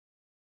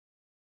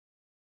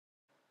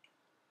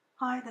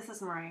Hi, this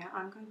is Maria.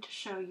 I'm going to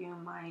show you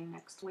my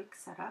next week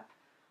setup.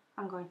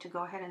 I'm going to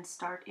go ahead and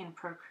start in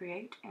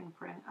Procreate and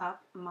bring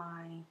up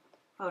my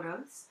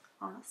photos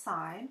on the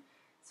side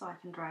so I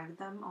can drag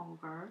them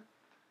over.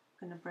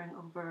 I'm going to bring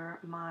over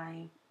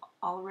my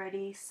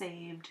already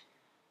saved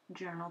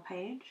journal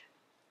page,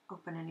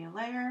 open a new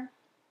layer.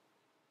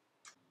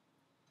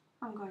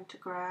 I'm going to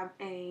grab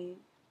a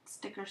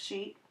sticker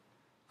sheet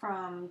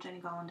from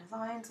Gollan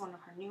Designs, one of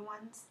her new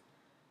ones.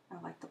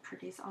 I like the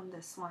pretties on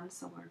this one,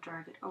 so we'll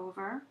drag it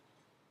over.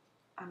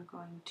 I'm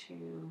going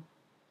to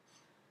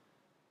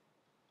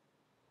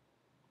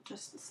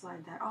just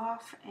slide that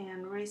off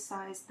and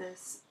resize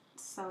this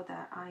so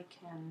that I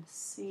can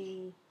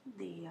see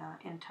the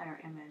entire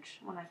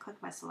image. When I click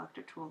my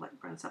selector tool, it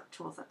brings up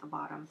tools at the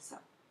bottom, so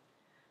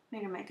I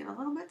need to make it a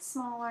little bit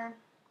smaller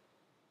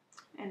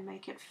and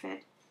make it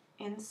fit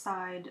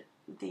inside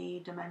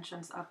the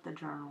dimensions of the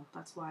journal.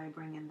 That's why I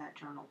bring in that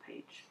journal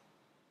page.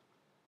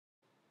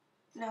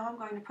 Now I'm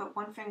going to put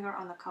one finger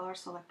on the color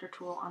selector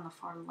tool on the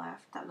far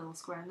left, that little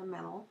square in the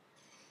middle.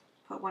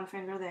 Put one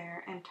finger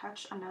there and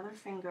touch another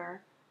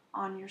finger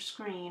on your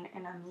screen,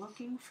 and I'm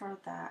looking for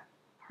that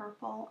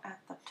purple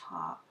at the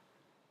top.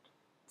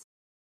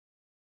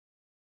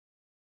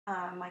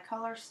 My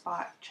color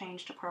spot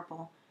changed to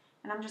purple,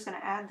 and I'm just going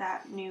to add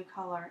that new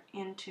color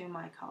into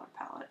my color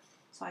palette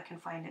so I can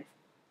find it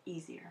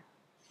easier.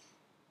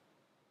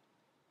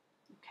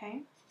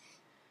 Okay,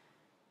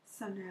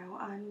 so now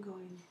I'm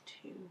going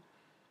to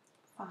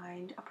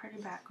find a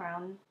pretty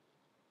background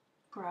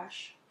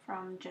brush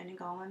from Jenny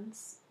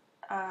Gollan's.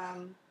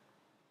 I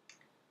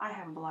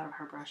have a lot of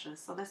her brushes,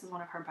 so this is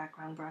one of her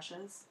background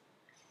brushes,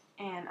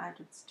 and I'm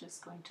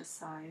just going to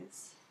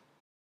size,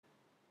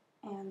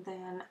 and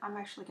then I'm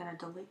actually going to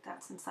delete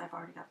that since I've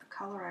already got the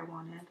color I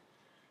wanted,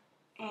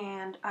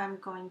 and I'm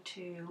going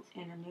to,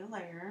 in a new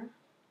layer,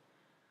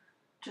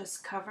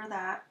 just cover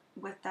that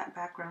with that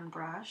background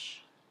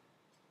brush.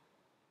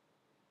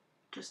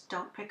 Just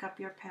don't pick up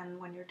your pen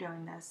when you're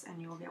doing this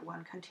and you'll get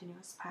one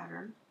continuous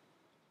pattern.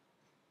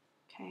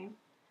 Okay.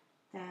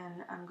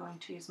 Then I'm going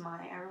to use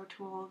my arrow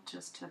tool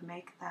just to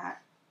make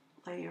that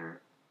layer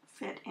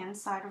fit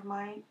inside of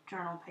my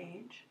journal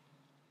page.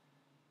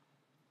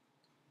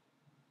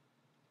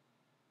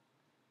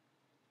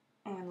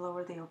 And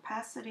lower the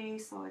opacity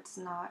so it's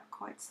not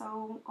quite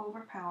so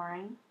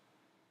overpowering.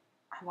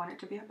 I want it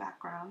to be a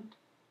background.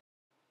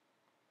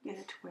 Get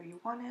it to where you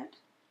want it,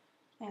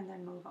 and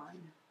then move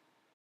on.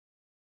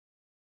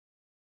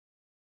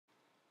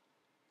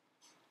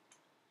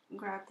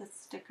 Grab the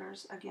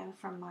stickers again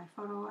from my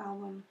photo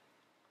album,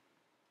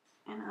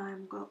 and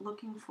I'm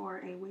looking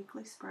for a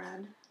weekly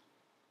spread.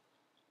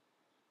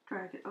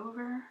 Drag it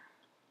over,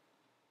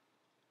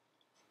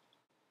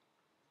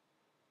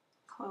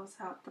 close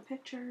out the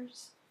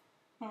pictures,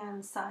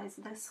 and size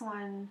this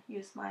one.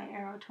 Use my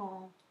arrow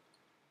tool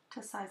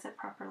to size it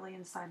properly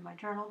inside my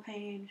journal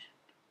page.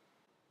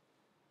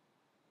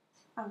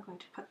 I'm going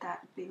to put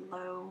that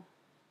below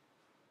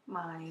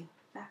my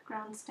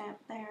background stamp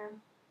there.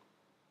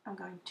 I'm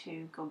going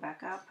to go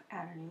back up,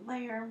 add a new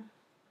layer,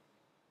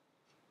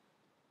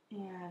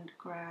 and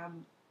grab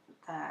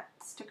that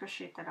sticker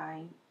sheet that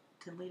I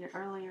deleted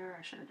earlier.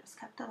 I should have just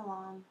kept it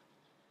along.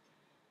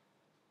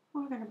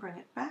 We're going to bring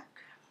it back,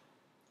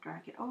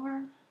 drag it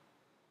over,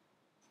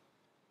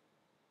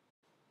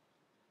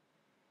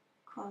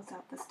 close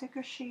out the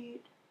sticker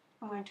sheet.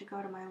 I'm going to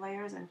go to my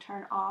layers and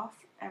turn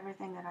off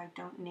everything that I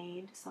don't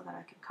need so that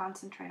I can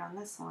concentrate on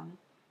this one.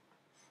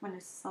 I'm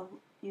going to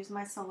use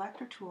my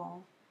selector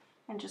tool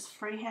and just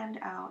freehand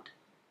out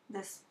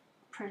this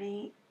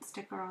pretty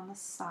sticker on the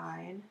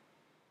side.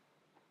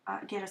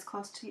 Get as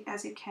close to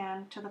as you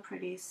can to the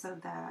pretty so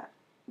that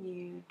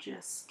you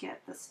just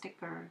get the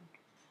sticker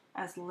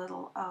as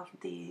little of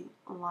the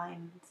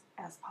lines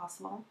as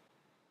possible.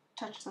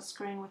 Touch the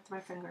screen with 3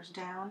 fingers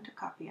down to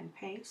copy and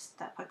paste.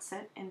 That puts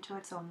it into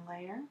its own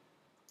layer.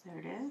 There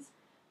it is.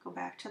 Go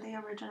back to the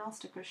original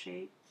sticker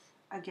sheet.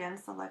 Again,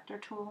 selector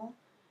tool,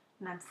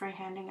 and I'm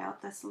freehanding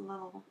out this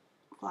little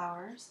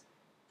flowers.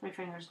 3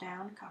 fingers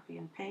down, copy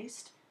and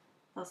paste.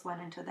 Those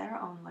went into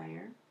their own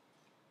layer.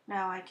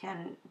 Now I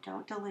can,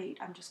 don't delete,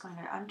 I'm just going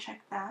to uncheck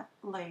that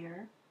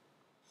layer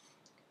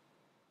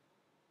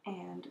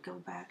and go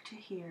back to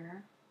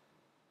here.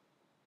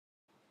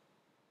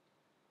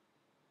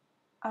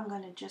 I'm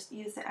going to just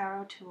use the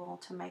arrow tool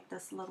to make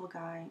this little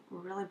guy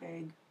really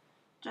big,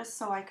 just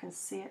so I can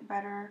see it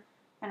better.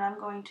 And I'm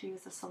going to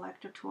use the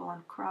selector tool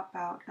and crop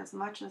out as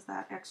much of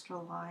that extra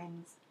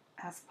lines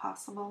as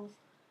possible,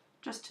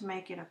 just to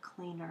make it a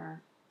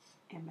cleaner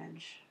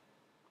image.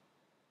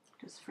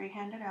 Just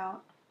freehand it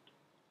out.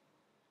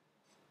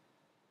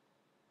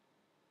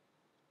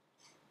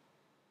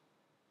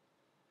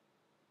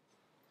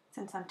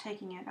 Since I'm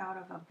taking it out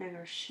of a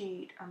bigger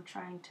sheet, I'm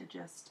trying to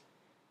just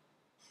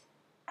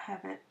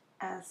have it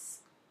as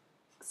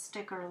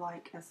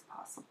sticker-like as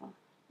possible.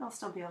 There'll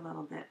still be a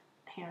little bit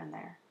here and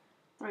there.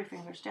 3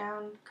 fingers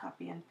down,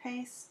 copy and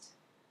paste,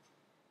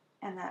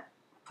 and that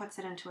puts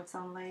it into its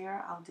own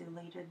layer. I'll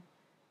delete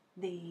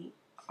the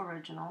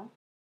original.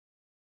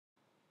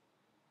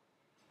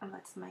 And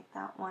let's make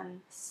that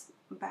one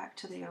back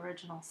to the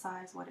original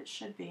size, what it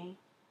should be.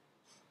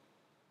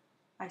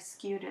 I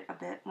skewed it a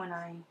bit when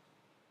I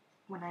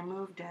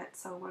moved it,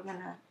 so we're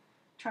gonna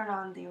turn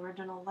on the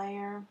original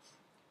layer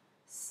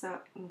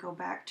and go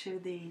back to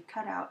the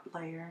cutout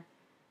layer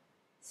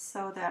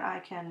so that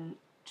I'm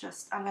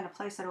gonna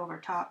place it over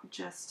top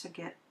just to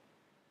get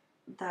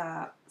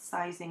the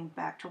sizing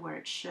back to where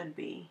it should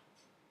be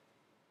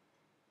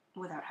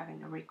without having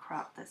to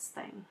recrop this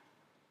thing.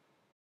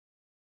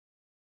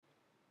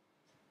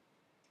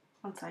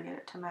 Once I get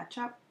it to match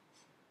up,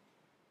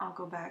 I'll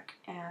go back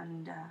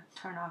and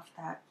turn off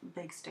that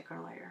big sticker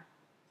layer.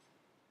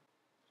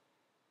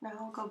 Now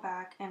I'll go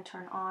back and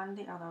turn on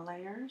the other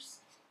layers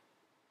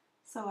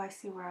so I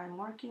see where I'm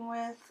working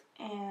with,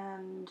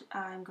 and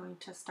I'm going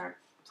to start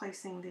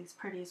placing these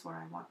pretties where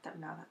I want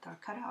them now that they're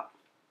cut out.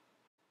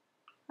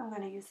 I'm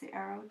going to use the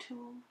arrow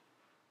tool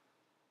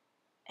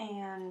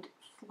and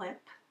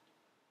flip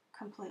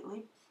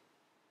completely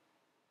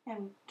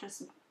and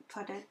just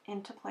put it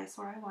into place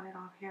where I want it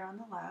over here on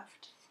the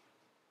left.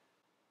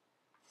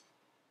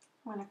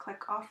 I'm going to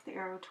click off the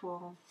arrow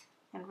tool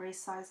and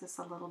resize this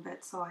a little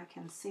bit so I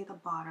can see the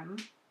bottom.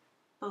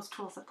 Those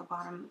tools at the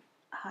bottom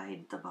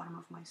hide the bottom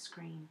of my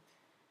screen.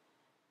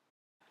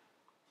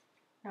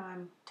 Now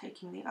I'm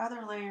taking the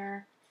other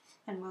layer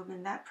and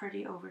moving that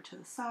pretty over to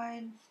the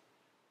side.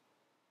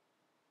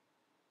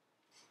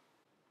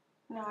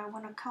 Now I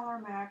want to color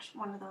match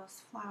one of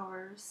those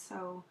flowers,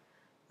 so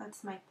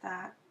let's make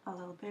that a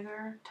little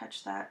bigger.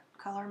 Touch that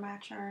color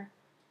matcher,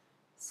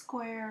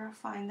 square,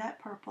 find that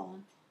purple,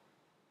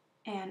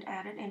 and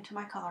add it into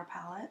my color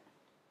palette.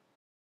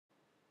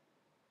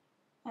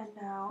 And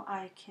now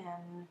I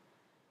can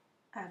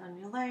add a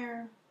new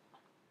layer,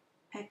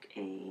 pick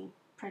a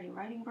pretty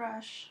writing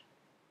brush,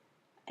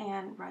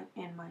 and write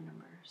in my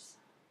numbers.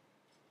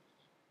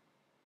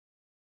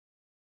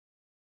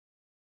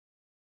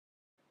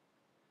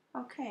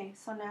 Okay,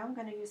 so now I'm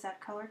going to use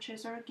that color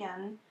chooser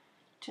again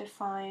to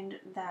find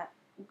that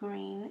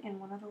green in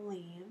one of the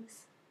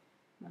leaves.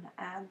 I'm going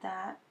to add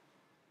that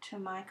to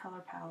my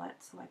color palette.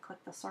 So I click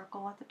the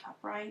circle at the top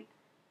right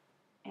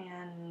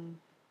and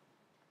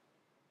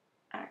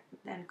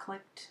then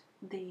clicked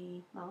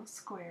the little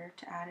square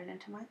to add it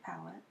into my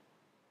palette.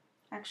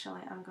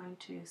 Actually, I'm going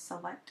to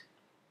select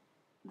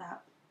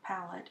that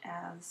palette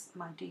as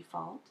my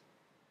default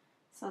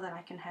so that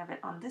I can have it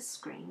on this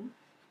screen.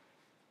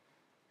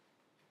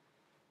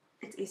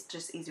 It's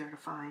just easier to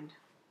find.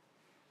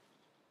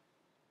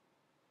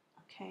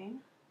 Okay,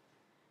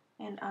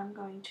 and I'm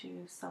going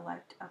to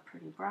select a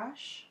pretty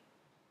brush.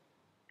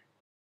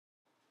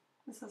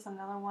 This is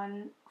another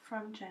one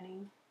from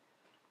Jenny,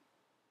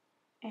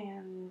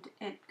 and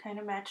it kind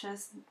of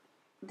matches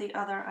the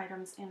other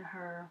items in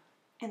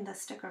the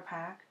sticker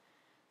pack.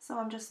 So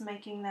I'm just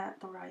making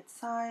that the right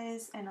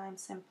size, and I'm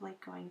simply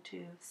going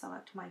to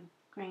select my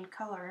green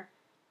color.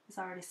 It's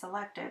already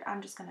selected.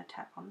 I'm just going to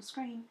tap on the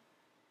screen.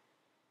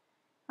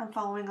 I'm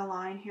following a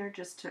line here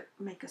just to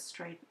make a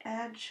straight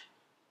edge.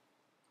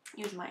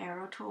 Use my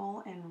arrow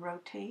tool and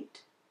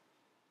rotate.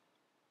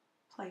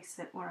 Place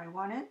it where I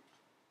want it.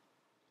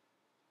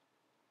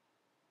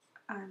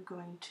 I'm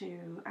going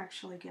to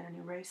actually get an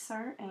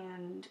eraser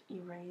and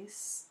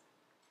erase.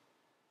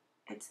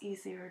 It's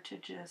easier to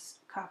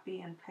just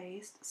copy and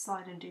paste,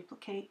 slide and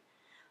duplicate,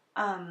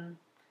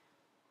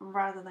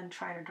 rather than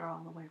try to draw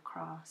all the way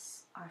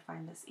across. I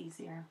find this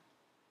easier.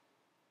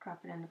 Drop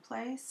it into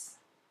place.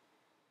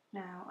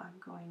 Now I'm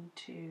going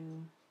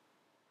to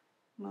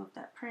move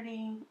that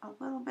pretty a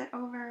little bit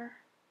over.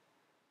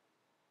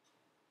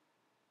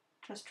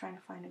 Just trying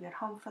to find a good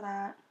home for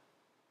that.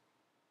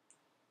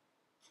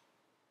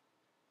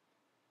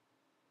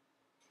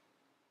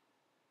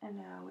 And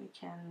now we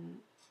can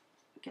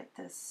get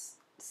this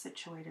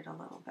situated a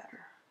little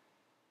better.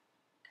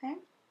 Okay?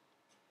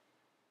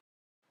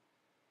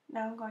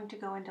 Now I'm going to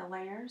go into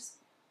layers,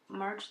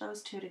 merge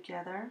those two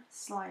together,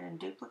 slide and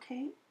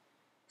duplicate.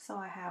 So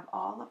I have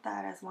all of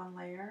that as one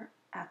layer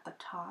at the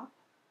top.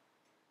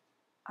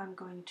 I'm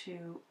going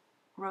to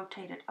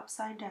rotate it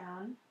upside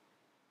down,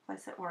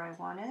 place it where I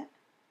want it.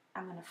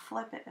 I'm going to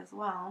flip it as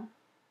well,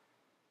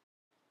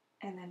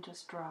 and then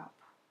just drop.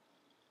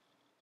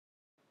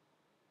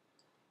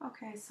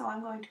 Okay, so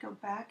I'm going to go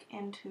back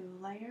into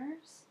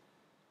layers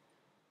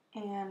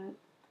and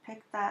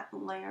pick that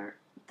layer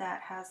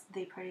that has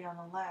the pretty on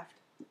the left,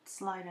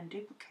 slide and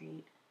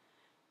duplicate,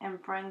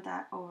 and bring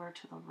that over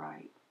to the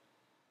right.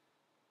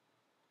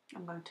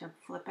 I'm going to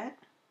flip it,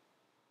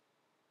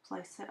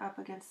 place it up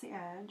against the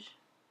edge,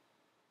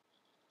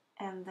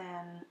 and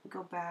then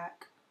go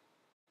back,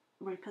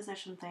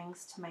 reposition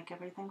things to make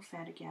everything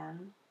fit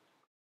again.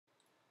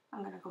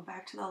 I'm going to go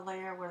back to the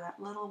layer where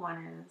that little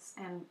one is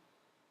and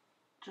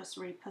just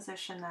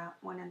reposition that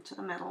one into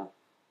the middle.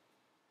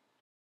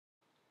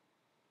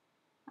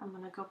 I'm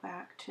going to go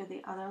back to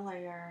the other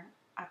layer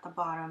at the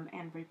bottom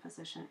and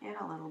reposition it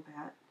a little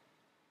bit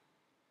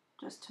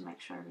just to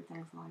make sure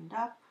everything's lined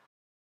up.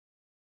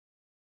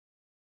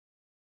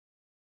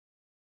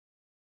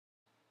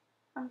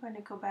 I'm going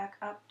to go back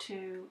up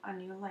to a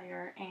new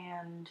layer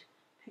and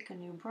pick a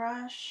new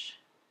brush.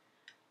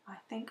 I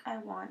think I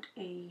want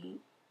a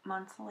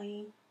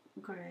monthly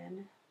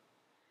grid.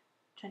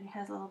 Jenny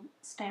has little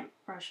stamp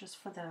brushes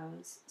for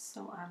those,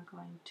 so I'm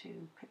going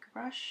to pick a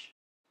brush,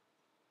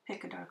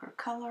 pick a darker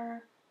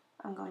color.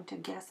 I'm going to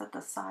guess at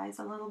the size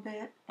a little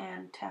bit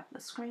and tap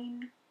the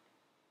screen.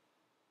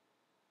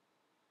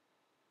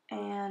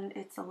 And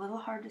it's a little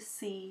hard to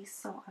see,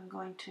 so I'm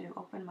going to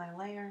open my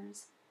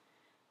layers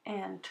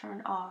and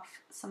turn off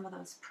some of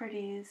those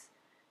pretties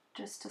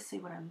just to see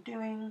what I'm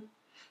doing.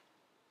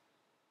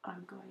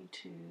 I'm going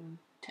to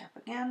tap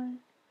again,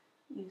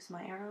 use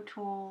my arrow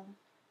tool,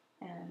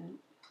 and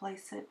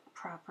place it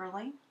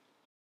properly.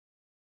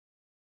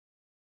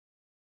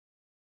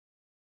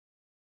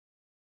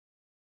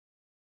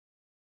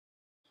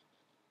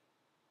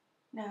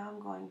 Now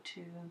I'm going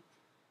to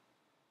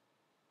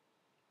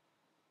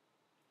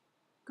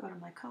go to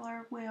my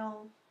color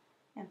wheel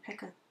and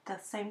pick the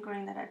same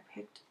green that I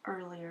picked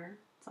earlier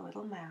so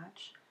it'll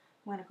match.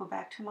 I'm going to go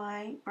back to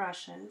my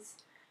brushes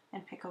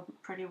and pick a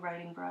pretty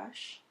writing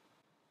brush.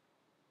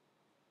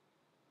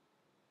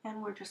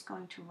 And we're just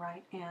going to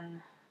write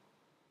in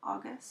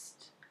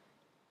August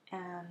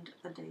and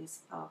the days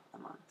of the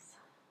month.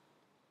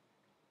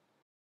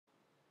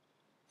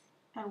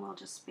 And we'll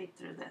just speed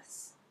through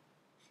this.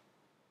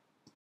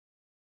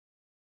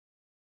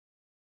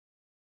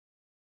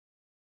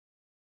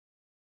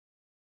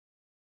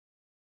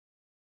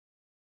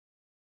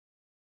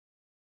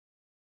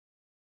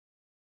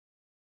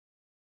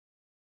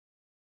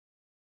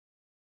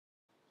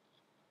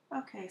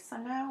 Okay, so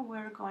now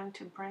we're going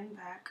to bring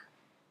back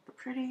the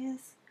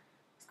pretties.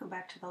 Let's go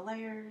back to the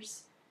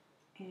layers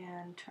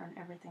and turn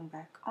everything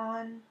back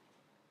on.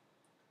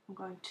 I'm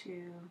going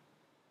to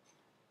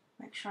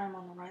make sure I'm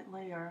on the right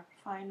layer,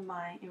 find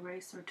my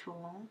eraser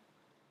tool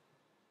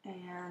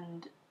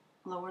and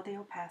lower the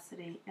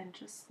opacity and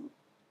just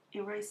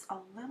erase a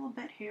little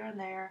bit here and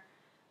there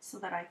so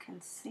that I can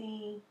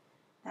see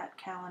that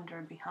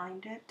calendar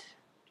behind it.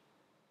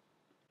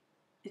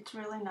 It's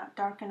really not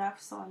dark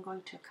enough, so I'm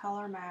going to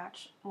color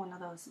match one of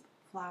those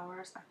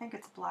flowers. I think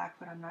it's black,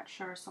 but I'm not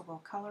sure, so we'll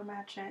color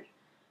match it.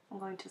 I'm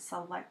going to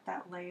select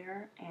that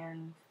layer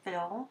and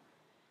fill,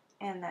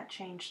 and that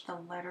changed the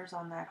letters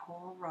on that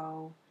whole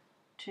row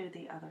to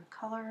the other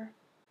color.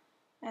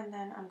 And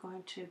then I'm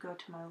going to go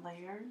to my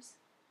layers,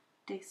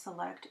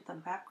 deselect the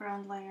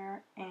background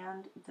layer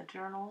and the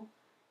journal,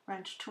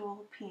 wrench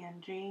tool,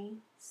 PNG,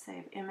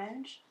 save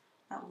image.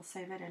 That will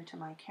save it into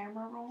my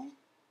camera roll.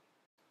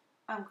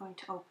 I'm going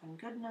to open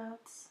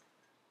Goodnotes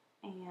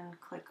and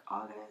click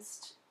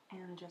August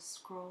and just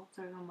scroll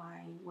through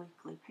my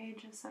weekly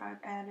pages that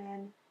I've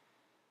added.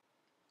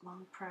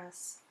 Long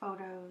press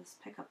photos,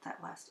 pick up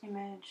that last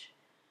image,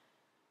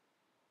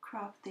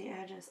 crop the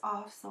edges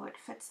off so it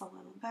fits a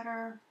little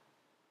better.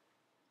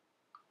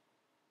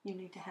 You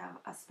need to have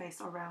a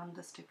space around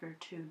the sticker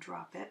to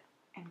drop it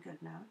in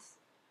Goodnotes.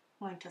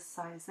 I'm going to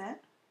size it.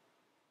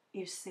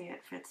 You see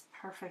it fits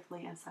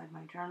perfectly inside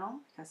my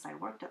journal because I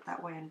worked it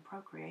that way in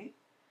Procreate.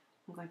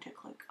 I'm going to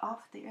click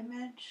off the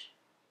image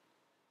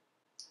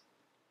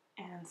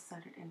and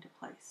set it into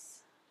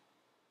place.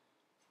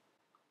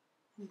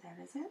 And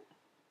that is it.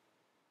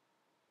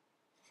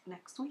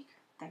 Next week.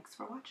 Thanks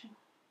for watching.